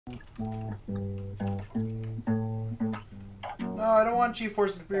No, I don't want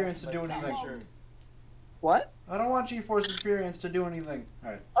GeForce Experience to do anything. What? I don't want GeForce Experience to do anything.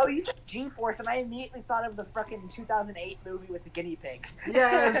 Alright. Oh, you said GeForce, and I immediately thought of the fucking 2008 movie with the guinea pigs.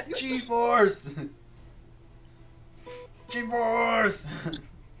 Yes! GeForce! GeForce!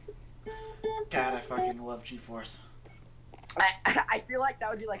 God, I fucking love GeForce. I feel like that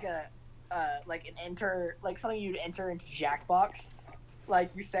would be like a like an enter, like something you'd enter into Jackbox.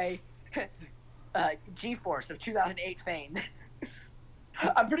 Like you say, GeForce of 2008 fame.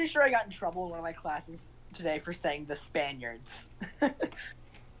 I'm pretty sure I got in trouble in one of my classes today for saying the Spaniards.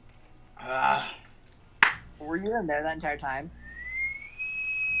 Were you in there that entire time?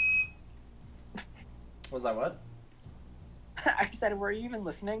 Was I what? I said, were you even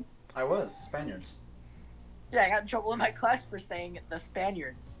listening? I was. Spaniards. Yeah, I got in trouble in my class for saying the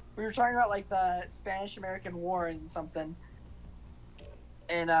Spaniards. We were talking about like the Spanish-American War and something.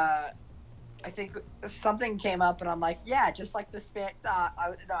 And I think something came up, and I'm like, yeah, just like the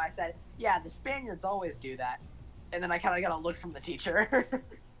I said, yeah, the Spaniards always do that. And then I kind of got a look from the teacher.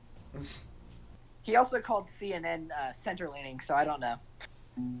 He also called CNN center-leaning, so I don't know.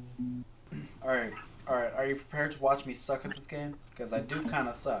 Alright. Alright, are you prepared to watch me suck at this game? Because I do kind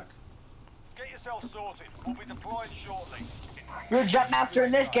of suck. Get yourself sorted. We'll be deployed shortly. You're a jump master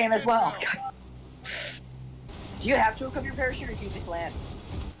in this game as well. Do you have to equip your parachute, or do you just land?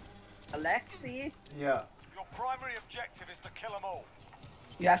 Alexi? Yeah. Your primary objective is to kill them all.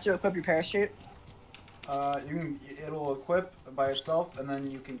 You have to equip your parachute? It'll equip by itself, and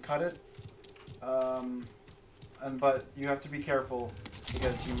then you can cut it. But you have to be careful,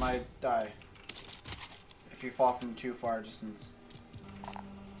 because you might die if you fall from too far a distance.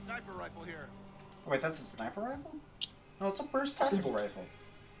 Sniper rifle here. Wait, that's a sniper rifle? No, it's a burst tactical rifle.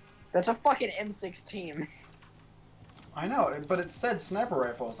 That's a fucking M16. I know, but it said sniper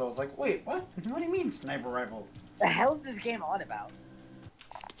rifle, so I was like, wait, what? What do you mean sniper rifle? The hell is this game on about?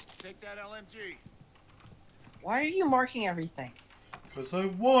 Take that LMG. Why are you marking everything? Because I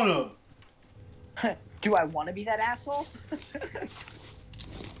wanna. Do I want to be that asshole?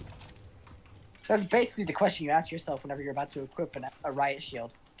 That's basically the question you ask yourself whenever you're about to equip a riot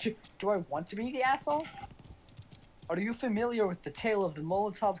shield. Do I want to be the asshole? Are you familiar with the tale of the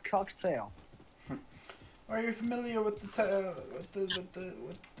Molotov cocktail? Are you familiar with the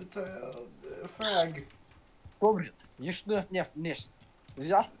frag? Robert, nicht.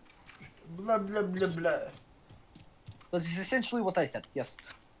 Yeah? Blah blah blah blah. That is essentially what I said, yes.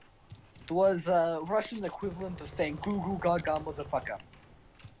 It was Russian equivalent of saying goo goo gaga motherfucker.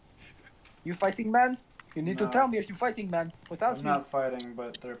 You fighting man? You need to tell me if you're fighting man. Without I'm me. not fighting,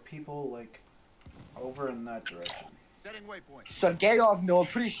 but there are people like over in that direction. Setting waypoint. Sergeyev no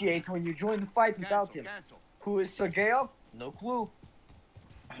appreciate when you join the fight without him. Cancel. Who is Sergeyev? No clue.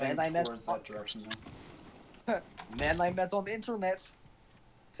 I think towards that direction though. Man I met on the internet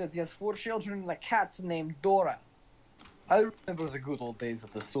said he has 4 children and a cat named Dora. I remember the good old days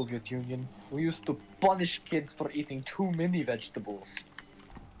of the Soviet Union. We used to punish kids for eating too many vegetables.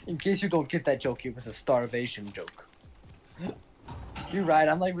 In case you don't get that joke, it was a starvation joke. You're right,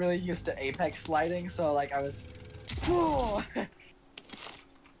 I'm like really used to apex sliding, so like I was...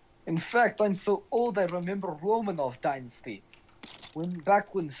 In fact, I'm so old I remember Romanov dynasty.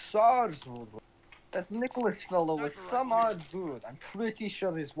 Back when SARS ruled. That Nicholas fellow was some odd dude. I'm pretty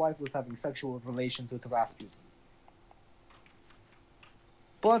sure his wife was having sexual relations with Rasputin.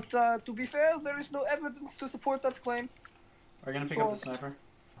 But to be fair, there is no evidence to support that claim. Are you gonna pick up the sniper?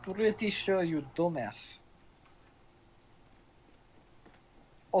 Pretty sure you dumbass.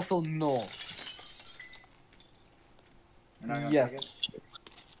 Also, no. You're not gonna Yes. take it?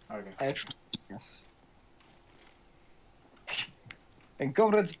 Okay. Actually, yes. And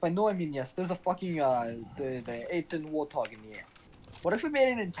comrades, by no I mean yes. There's a fucking the 8-10 warthog in the air. What if we made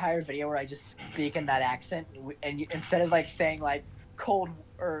an entire video where I just speak in that accent, and instead of like saying like Cold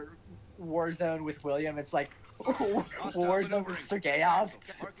or Warzone with William, it's like Warzone with Sergeyev.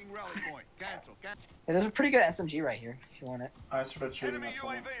 Marking rally point. Cancel. Hey, there's a pretty good SMG right here if you want it. I started shooting Enemy at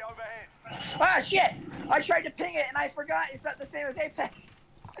someone. UAV overhead. Ah shit! I tried to ping it and I forgot it's not the same as Apex.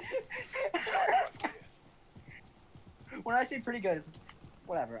 When I say pretty good, it's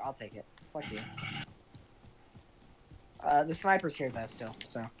whatever. I'll take it. Fuck you. The sniper's here though still,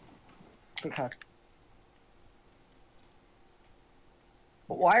 so good cock.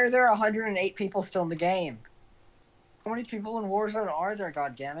 Why are there 108 people still in the game? How many people in Warzone are there?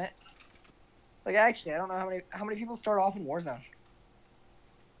 God damn it! Like actually, I don't know how many people start off in Warzone.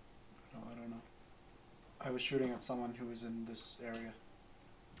 No, I don't know. I was shooting at someone who was in this area.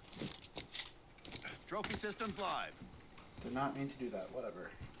 Trophy systems live. Did not mean to do that. Whatever.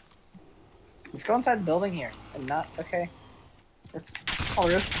 Let's go inside the building here. And not... Okay. It's... Oh,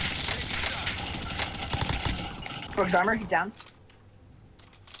 roof. Brooks armor, he's down.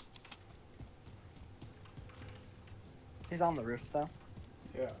 He's on the roof, though.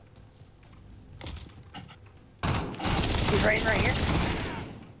 Yeah. He's right here.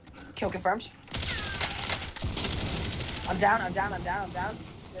 Kill confirmed. I'm down. You're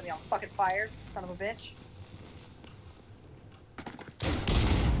gonna be on fucking fire, son of a bitch.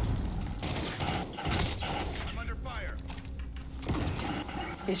 I'm under fire.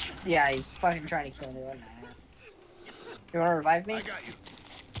 He's fucking trying to kill me right now. You wanna revive me? I got you.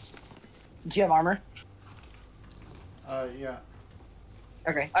 Do you have armor? Yeah.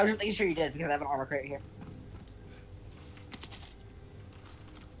 Okay, I was just making sure you did because I have an armor crate here.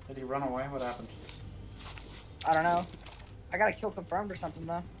 Did he run away? What happened? I don't know. I got a kill confirmed or something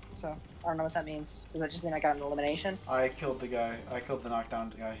though, so I don't know what that means. Does that just mean I got an elimination? I killed the guy. I killed the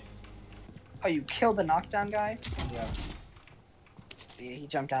knockdown guy. Oh, you killed the knockdown guy? Yeah. Yeah, he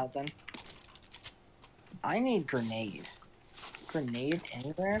jumped out then. I need grenade. Grenade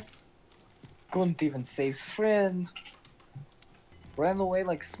anywhere? Couldn't even save friend. Ran away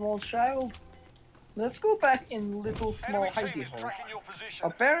like small child. Let's go back in little small Enemy team hidey is hole. tracking your position.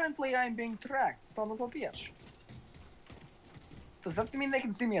 Apparently I'm being tracked, son of a bitch. Does that mean they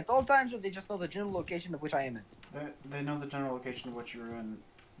can see me at all times, or they just know the general location of which I am in? They know the general location of what you're in.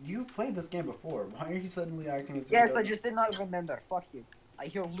 You've played this game before. Why are you suddenly acting as if Yes, you I don't- just did not remember. Fuck you. I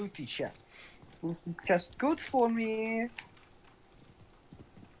hear looty chest. Looty chest good for me.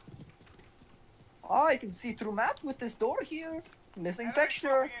 Oh, I can see through map with this door here. Missing Enemy texture.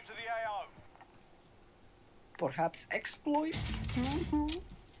 dropping into the AO. Perhaps exploit?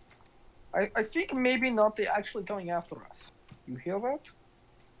 I think maybe not they actually coming after us. You hear that?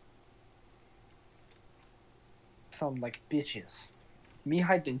 Sound like bitches. Me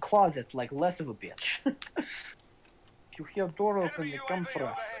hide in closet like less of a bitch. If you hear door open, Enemy they come UAV for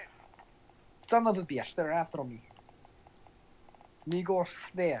us. overhead. Son of a bitch, they're after me. Me go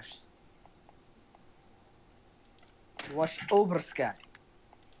stairs. Watch over sky.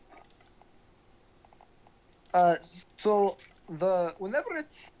 So whenever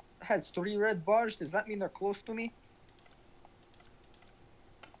it has 3 red bars, does that mean they're close to me?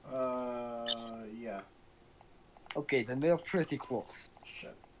 Yeah. Okay, then they're pretty close.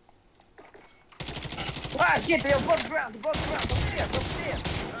 Shit. Ah, get there, above ground, upstairs.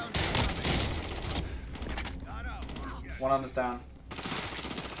 One on this down.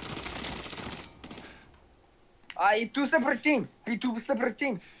 Two separate teams. Be 2 separate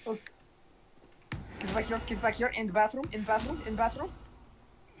teams. Those... Get back here, in the bathroom.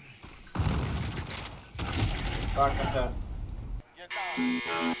 Fuck, I'm dead. You're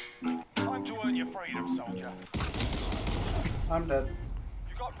done. Time to earn your freedom, soldier. I'm dead.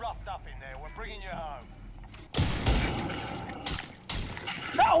 You got roughed up in there. We're bringing you home.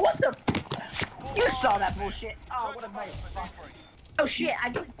 No, what the? You saw that bullshit. Oh, what a Turn to base for motherfucker. debrief. Oh shit, I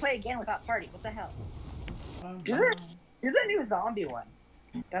didn't play again without party. What the hell? I'm You're the new zombie one.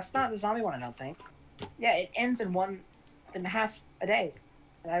 That's not the zombie one, I don't think. Yeah, it ends in 1.5 a day.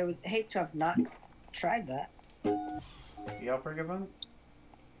 And I would hate to have not tried that. The outbreak event?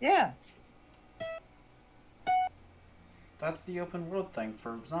 Yeah. That's the open world thing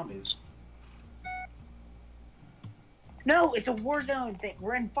for zombies. No, it's a Warzone thing.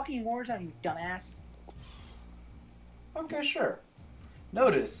 We're in fucking Warzone, you dumbass. Okay, sure.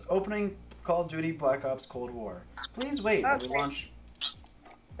 Notice, opening Call of Duty Black Ops Cold War. Please wait while we Okay. launch.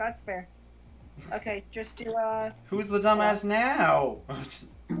 That's fair. Okay, just do, Who's the dumbass now?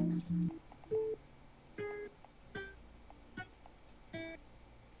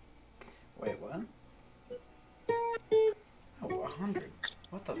 Wait, what? Oh, 100.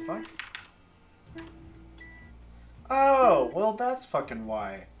 What the fuck? Oh, well that's fucking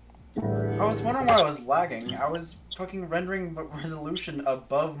why. I was wondering why I was lagging. I was fucking rendering resolution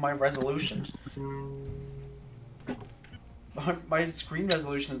above my resolution. My screen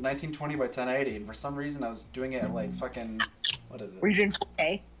resolution is 1920 by 1080, and for some reason I was doing it at like fucking... What is it? were you doing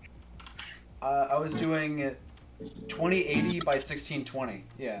 4K? I was doing 2080 by 1620.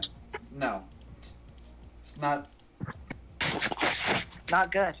 Yeah. No. It's not...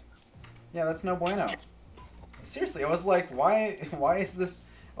 Not good. Yeah, that's no bueno. Seriously, I was like, why is this...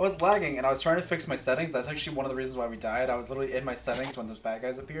 I was lagging, and I was trying to fix my settings. That's actually one of the reasons why we died. I was literally in my settings when those bad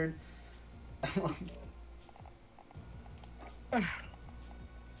guys appeared.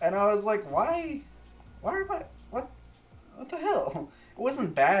 And I was like, why am I... What the hell? It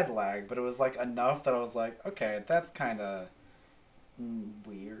wasn't bad lag, but it was like enough that I was like, okay, that's kind of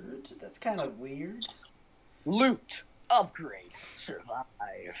weird. That's kind of weird. Loot. Upgrade.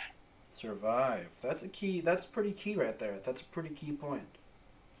 Survive. Survive. That's a key. That's pretty key right there. That's a pretty key point.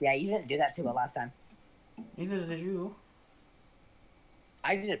 Yeah, you didn't do that too well last time. Neither did you.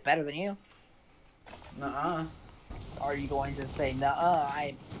 I did it better than you. Nuh-uh. Are you going to say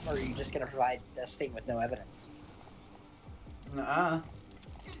nuh or are you just going to provide a statement with no evidence? Nuh-uh.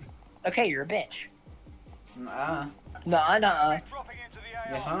 Okay, you're a bitch. Nuh-uh. Nuh-uh. Dropping into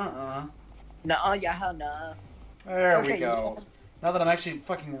the Yeah, AR. Nuh-uh, yeah, nuh. There Okay, we go. Now that I'm actually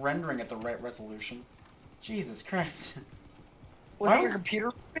fucking rendering at the right resolution. Jesus Christ. Was it your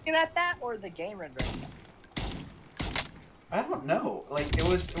computer rendering at that or the game rendering? I don't know. Like it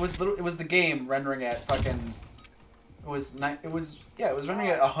was the game rendering at fucking. It was rendering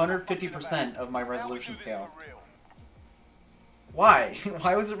at 150% of my resolution scale. Why?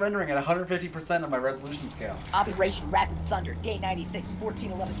 Why was it rendering at 150% of my resolution scale? Operation Rapid Thunder, Day 96,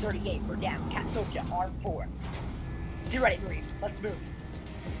 14/11/38, Verdansk, Katsovia, Arm 4. Be ready, Marines. Let's move.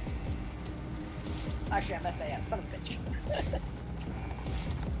 Actually, I'm SAS, son of a bitch.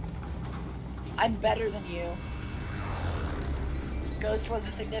 I'm better than you. Ghost was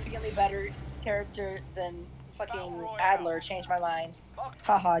a significantly better character than fucking Adler. Changed my mind.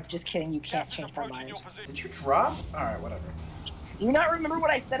 Haha, just kidding. You can't change my mind. Did you drop? Alright, whatever. Do you not remember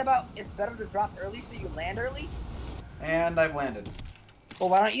what I said about it's better to drop early so you land early? And I've landed. Well,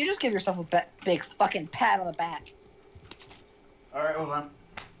 why don't you just give yourself a big fucking pat on the back? Alright, hold on.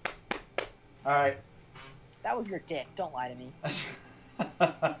 Alright. That was your dick. Don't lie to me. Proceed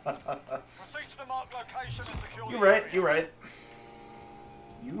to the marked location and secure the You're right, area. you're right.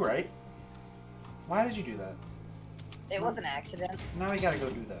 You right. Why did you do that? It was an accident. Now we gotta go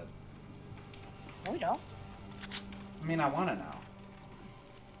do that. No, we don't. I mean, I wanna know.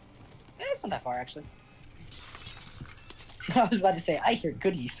 It's not that far, actually. I was about to say, I hear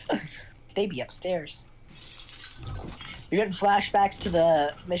goodies. They be upstairs. You're getting flashbacks to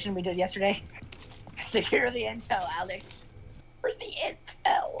the mission we did yesterday? Secure the intel, Alex. For the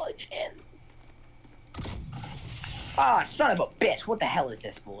intelligence. Ah, son of a bitch. What the hell is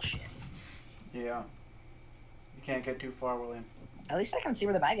this bullshit? Yeah. You can't get too far, William. At least I can see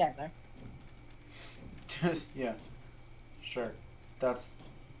where the bad guys are. Yeah. Sure. That's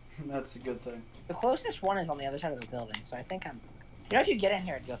a good thing. The closest one is on the other side of the building, so I think I'm... You know, if you get in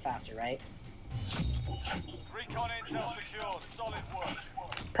here, it'd go faster, right? Recon intel secured. Solid work.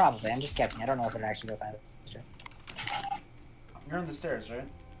 Probably. I'm just guessing. I don't know if it'd actually go faster. You're on the stairs, right?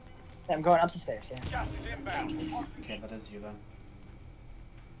 I'm going up the stairs, yeah. Gas is inbound. Okay, that is you then.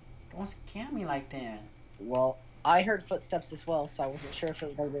 Don't scare me like that. Well, I heard footsteps as well, so I wasn't sure if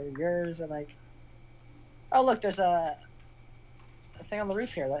it was like yours or like... Oh, look, there's a thing on the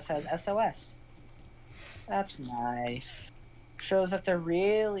roof here that says SOS. That's nice. Shows that they're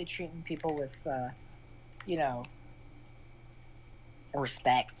really treating people with, you know,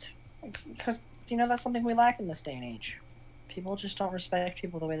 respect. Because, you know, that's something we lack in this day and age. People just don't respect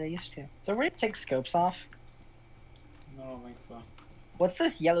people the way they used to. So we're gonna take scopes off. No, I don't think so. What's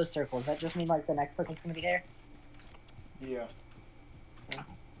this yellow circle? Does that just mean like the next circle's gonna be there? Yeah.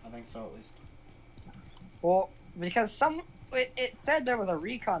 I think so, at least. Well, because it said there was a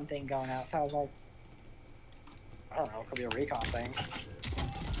recon thing going out, so I was like, I don't know, it could be a recon thing.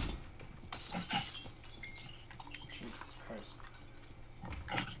 Jesus Christ.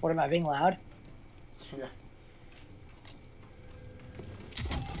 What, am I being loud? Yeah.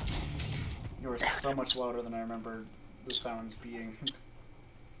 You were so much louder than I remember the sounds being.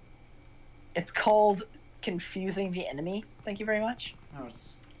 It's called confusing the enemy. Thank you very much. No,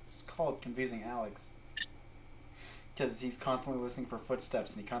 it's called confusing Alex. Because he's constantly listening for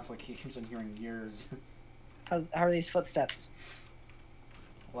footsteps and he constantly keeps on hearing yours. How are these footsteps?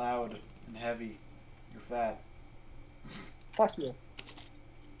 Loud and heavy. You're fat. Fuck you.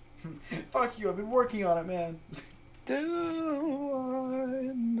 Fuck you, I've been working on it, man. Do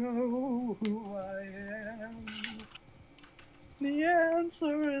I know who I am? The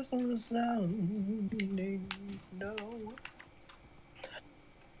answer is a resounding no.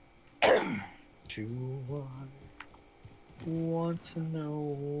 Do I want to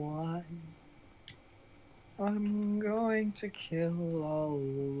know why? I'm going to kill all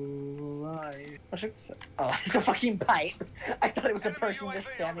life. Oh, it's a fucking pipe. I thought it was a person just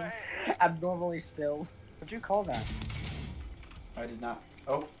standing abnormally still. What'd you call that? I did not.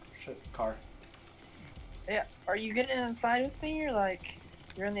 Oh, shit, car. Yeah, are you getting inside with me, or like,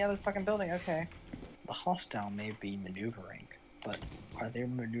 you're in the other fucking building? Okay. The hostile may be maneuvering, but are they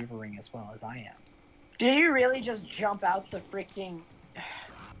maneuvering as well as I am? Did you really just jump out the freaking...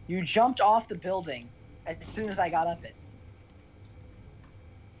 You jumped off the building as soon as I got up it.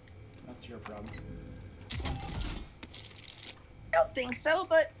 That's your problem. I don't think so,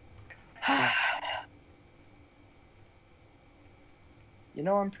 but You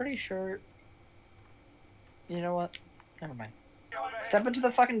know, I'm pretty sure. You know what? Never mind. Step into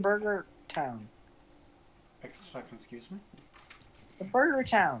the fucking burger town. Excuse me? The burger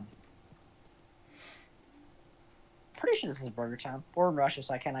town. Pretty sure this is Burger Town. We're in Russia,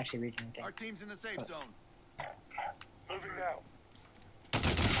 so I can't actually read anything. Our team's in the safe zone. Moving now.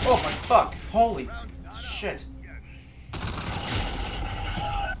 Oh my fuck! Holy shit!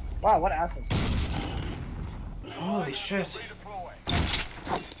 Wow, what assholes. Holy shit! Redeploy.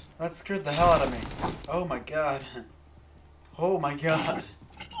 That scared the hell out of me. Oh my god. Oh my god.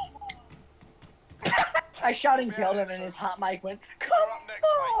 I shot and killed him, and his hot mic went, "Come You're up next,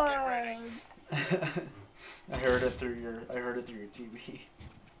 mate. Get ready." on!" I heard it through your TV.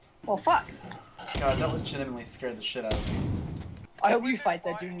 Well, fuck. God, that legitimately scared the shit out of me. I hope you fight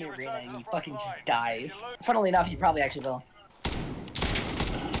that dude in the arena and he fucking just dies. Funnily enough, he probably actually will.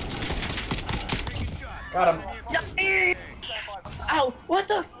 Got him. Ow! What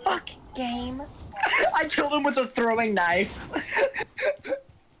the fuck, game? I killed him with a throwing knife.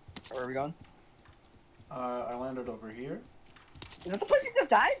 Where are we going? I landed over here. Is that the place we just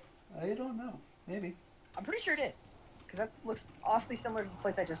died? I don't know. Maybe. I'm pretty sure it is. Because that looks awfully similar to the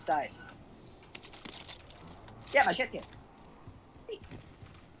place I just died. Yeah, my shit's here.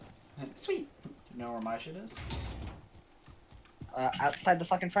 Sweet. You know where my shit is? Outside the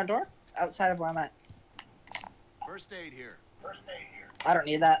fucking front door? It's outside of where I'm at. First aid here. I don't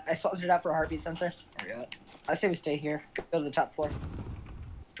need that. I swapped it out for a heartbeat sensor. There we go. I say we stay here. Go to the top floor.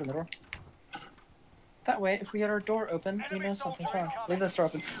 Open the door. That way, if we get our door open, we know something's wrong. Leave this door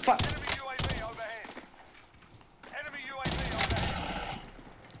open. Fuck! Enemy UAV overhead. Enemy UAV overhead.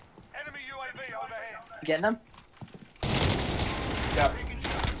 Enemy UAV overhead. You getting them? Yeah. Taking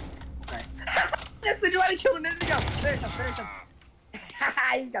shot. Nice. That's the dude I killed a minute ago! Finish him, finish him.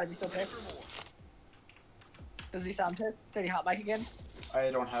 He's gotta be so pissed. Does he sound pissed? Did he hot mic again? I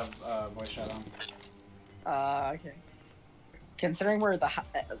don't have voice chat on. Okay. Considering we're the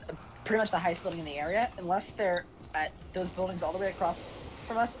pretty much the highest building in the area, unless they're at those buildings all the way across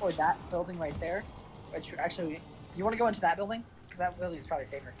from us, or that building right there, which actually, you want to go into that building? Because that building is probably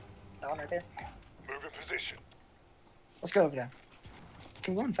safer. That one right there. Move in position. Let's go over there.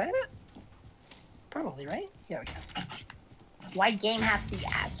 Can we go inside of it? Probably, right? Yeah, we can. Why game have to be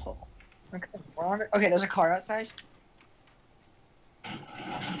asshole? Okay, we're on it. Okay, there's a car outside.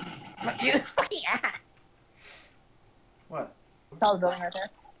 You fucking ass! What? Saw the building right there.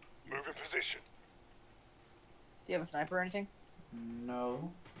 Move in position. Do you have a sniper or anything?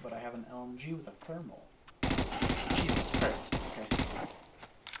 No, but I have an LMG with a thermal. Jesus Christ. Okay.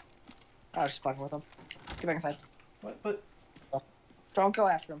 I was just fucking with him. Get back inside. What? But Don't go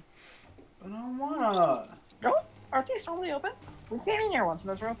after him. I don't wanna. Don't? Aren't they normally open? We came in here once and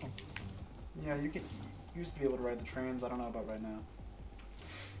those were open. Yeah, you used to be able to ride the trains. I don't know about right now.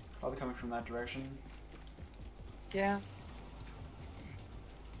 Probably coming from that direction. Yeah.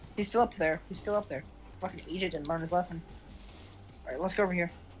 He's still up there. He's still up there. Fucking Egypt didn't learn his lesson. Alright, let's go over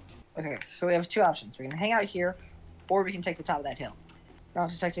here. Okay, so we have two options. We can hang out here, or we can take the top of that hill. We're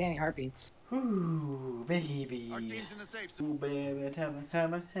not detecting any heartbeats. Ooh, baby. Our team's in the safe zone. Ooh, baby, tell me, tell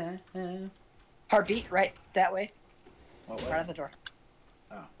me, huh. Heartbeat, right that way. What, Right at the door.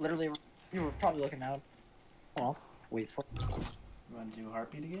 Oh. Literally, you were probably looking at him. Well, wait for You want to do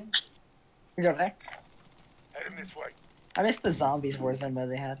heartbeat again? He's over there. Heading this way. I missed the zombies Warzone mode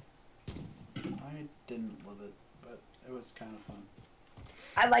they had. I didn't love it, but it was kind of fun.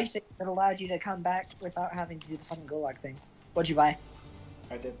 I liked it. It allowed you to come back without having to do the fucking gulag thing. What'd you buy?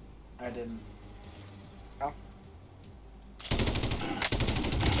 I didn't. Oh.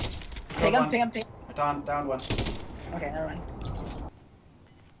 Ping him, ping him, ping him. I downed one. Okay, never mind.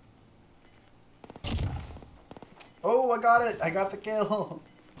 Oh, I got it! I got the kill!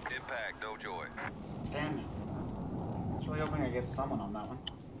 Impact, no joy. Damn it. I was really hoping I get someone on that one.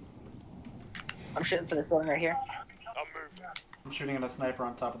 I'm shooting for this building right here. I'm moving. I'm shooting at a sniper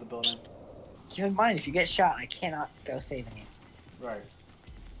on top of the building. Keep in mind, if you get shot, I cannot go saving you. Right.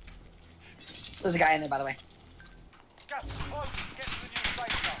 There's a guy in there, by the way. Gas is close. Get to the new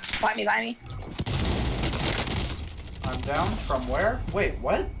safe zone. Fight me, fight me. I'm down from where? Wait,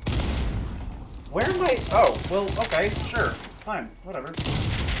 what? Where am I? Oh, well, okay, sure. Fine, whatever.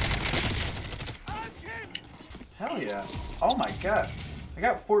 Hell yeah. Oh my god. I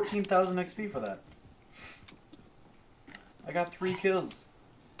got 14,000 XP for that. I got 3 kills.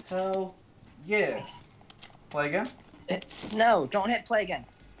 Hell yeah. Play again? No, don't hit play again.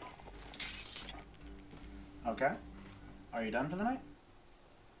 Okay. Are you done for the night?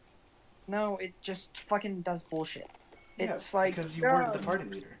 No, it just fucking does bullshit. Yeah, It's like because you weren't the party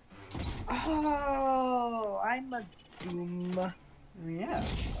leader. Oh, I'm a doom. Yeah.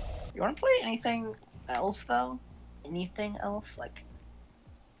 You want to play anything else though? Anything else? Like,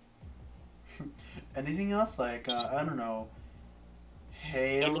 Anything else? Like, I don't know.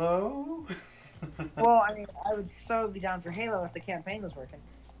 Halo? well, I mean, I would so be down for Halo if the campaign was working.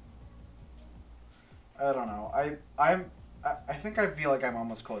 I don't know. I think I feel like I'm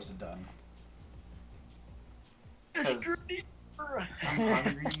almost close to done. 'Cause I'm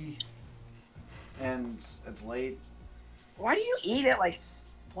hungry. And it's late. Why do you eat at like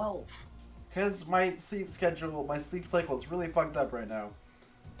 12? Because my sleep cycle is really fucked up right now.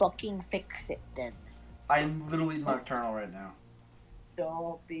 Fucking fix it then. I'm literally nocturnal right now.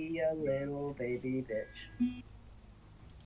 Don't be a little baby bitch.